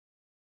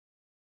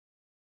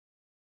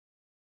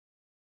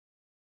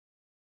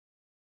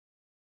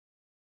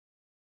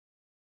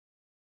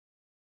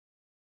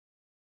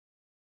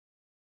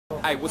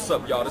Hey, what's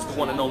up, y'all? This is the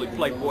one and only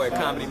Playboy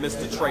Comedy,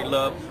 Mr. Trey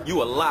Love.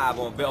 You are live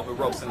on Velvet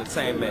Ropes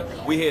Entertainment.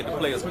 We here at the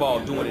Players Ball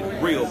doing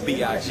it real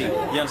B.I.G. You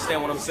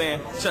understand what I'm saying?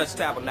 Church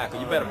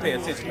Tabernacle. You better pay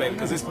attention, baby,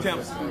 because it's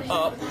pimps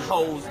up,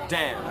 hoes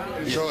down.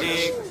 You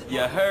dig? You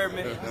heard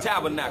me?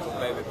 Tabernacle,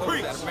 baby.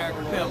 That's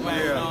American Pimp, man.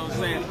 You know what I'm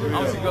saying?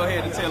 I'm just gonna go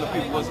ahead and tell the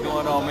people what's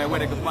going on, man, where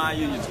they can find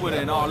you, your Twitter,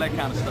 and all that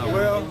kind of stuff.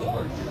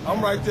 Well,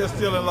 I'm right there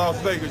still in Las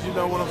Vegas, you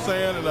know what I'm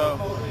saying? And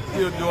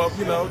still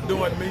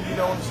doing me, you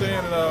know what I'm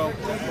saying? And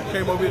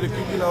came over here to,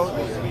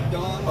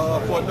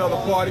 for another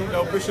party,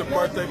 Bishop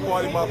birthday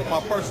party, my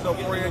personal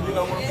friend, you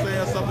know what I'm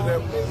saying? Something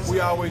that we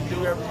always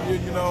do every year,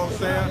 you know what I'm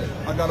saying?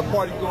 I got a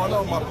party going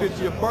on, my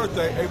 50th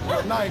birthday,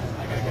 April 9th,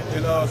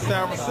 in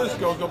San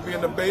Francisco. It's gonna be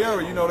in the Bay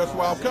Area, you know, that's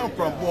where I come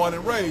from, born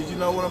and raised, you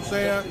know what I'm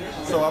saying?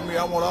 So, I mean,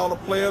 I want all the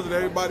players and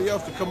everybody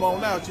else to come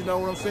on out, you know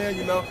what I'm saying?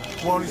 You know,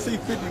 we only see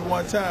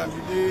 51 times,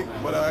 you dig?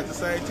 But at the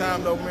same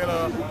time, though, man,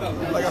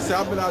 like I said,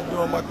 I've been out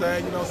doing my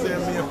thing, you know what I'm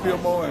saying? Me and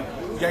Fillmore and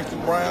Gangsta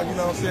Brown, you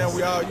know what I'm saying?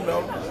 We all,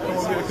 come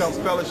over here to come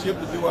fellowship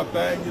to do our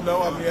thing, you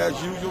know? I mean, as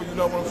usual, you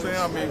know what I'm saying?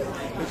 I mean,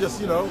 it's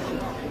just,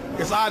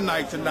 it's our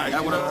night tonight, you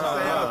know what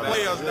I'm saying? The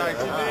players' night,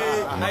 you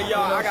dig? Hey,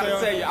 y'all, I gotta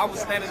tell you, I was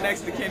standing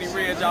next to Kenny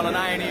Red, y'all, and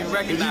I ain't even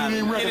recognize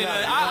him. Hey,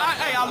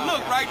 I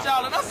looked, right,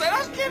 y'all, and I said,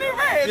 that's Kenny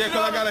Red. Yeah,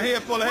 because I got a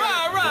head full of hair.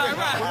 Right.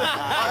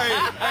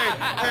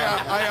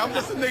 hey, I'm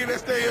just a nigga that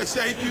stay in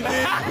shape, you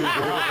dig?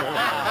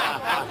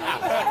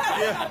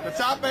 Yeah, the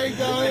top ain't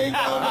going, you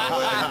know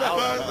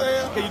what I'm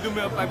saying? Can you do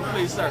me a favor,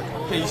 please, sir?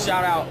 Can you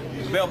shout out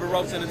Velvet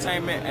Ropes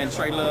Entertainment and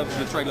Trey Love,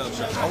 the Trey Love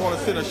Show? I want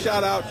to send a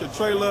shout out to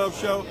Trey Love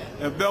Show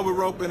and Velvet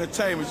Rope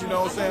Entertainment, you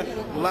know what I'm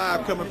saying?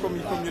 Live coming from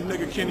your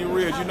nigga Kenny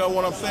Ridge, you know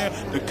what I'm saying?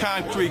 The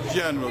concrete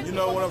general, you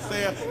know what I'm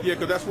saying? Yeah,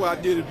 because that's where I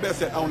did it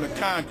best at, on the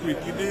concrete,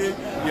 you dig?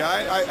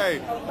 Yeah, hey,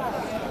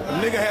 a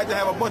nigga had to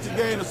have a bunch of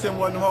game to send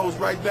one of them hoes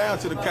right down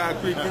to the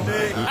concrete, you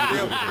dig?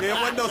 There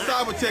wasn't no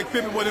cyber-tech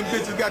pimping where them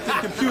bitches got them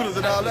computers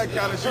and all that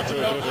kind of shit, you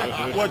know?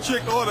 One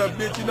chick order a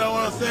bitch, you know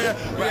what I'm saying?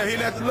 Yeah, he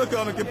didn't have to look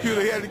on the computer,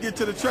 he had to get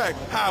to the track.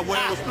 How, when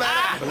it was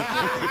flat?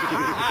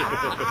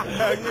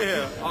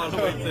 Yeah. All the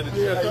way to the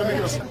track. Well,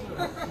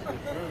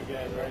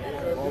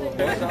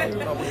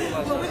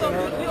 we're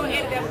gonna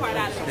edit that part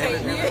out.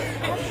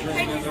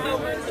 Thank you so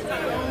much.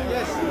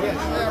 Yes.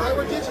 All right,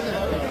 we're ditching it.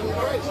 All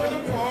right, for the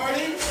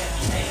party.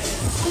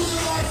 Who's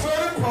alive for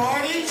the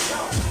party?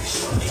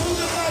 Who's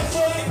alive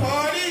for the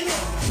party?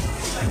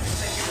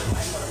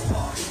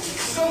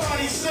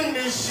 Somebody sing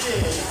this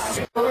shit.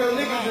 Real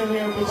niggas in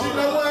here, but you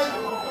know what?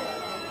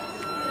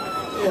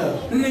 Yeah.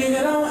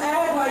 Nigga, don't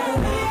act like a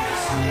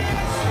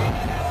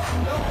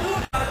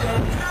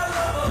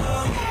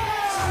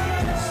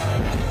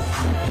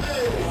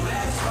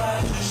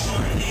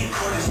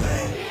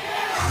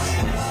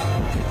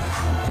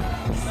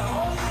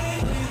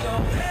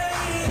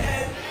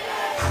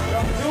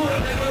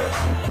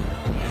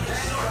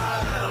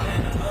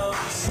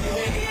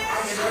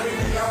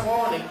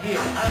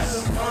I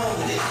just fun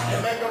with it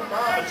and make a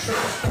mama trip.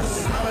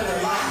 I'm in the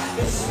life,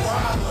 it's a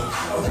problem. A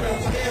real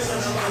players on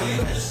the money,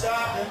 you better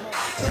stop them.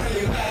 Turn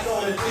your back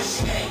on it,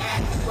 this shit ain't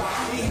acting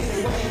right. We hit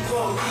it waiting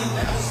for me,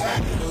 now it's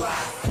back in the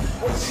life.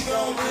 What you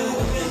gon' do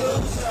when you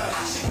lose her?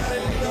 She got a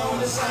nigga on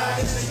the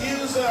side, it's a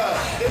user.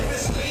 If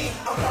it's me,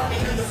 I'm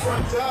parking in the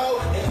front door,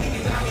 and he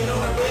be knocking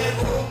on the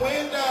bedroom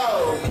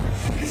window.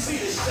 You see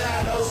the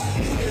shadows,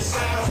 you hear the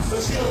sounds, but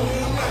you don't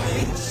hear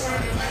nothing. He was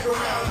turning back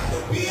around like a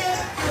bitch.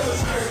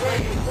 Feelings hurt,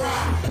 ready to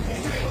cry. And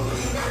you can't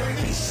believe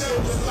everything she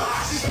was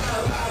locked. She got a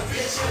lot of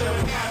bitch in her,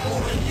 got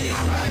more than you.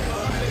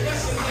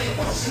 That's the name,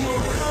 what she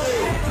was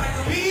saying.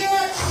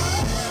 Bitch!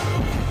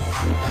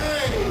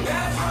 Hey!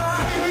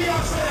 Hey,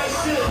 y'all say that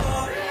shit?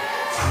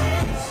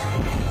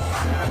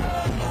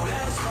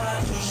 That's why I'm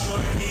too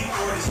short to need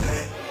for this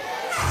thing.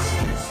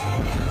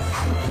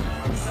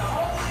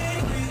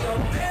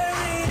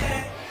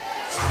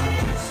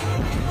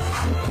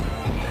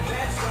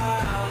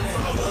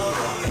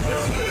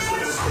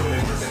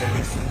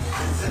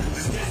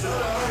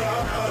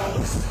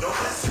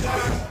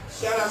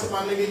 Shout out to my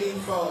nigga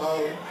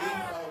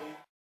E4.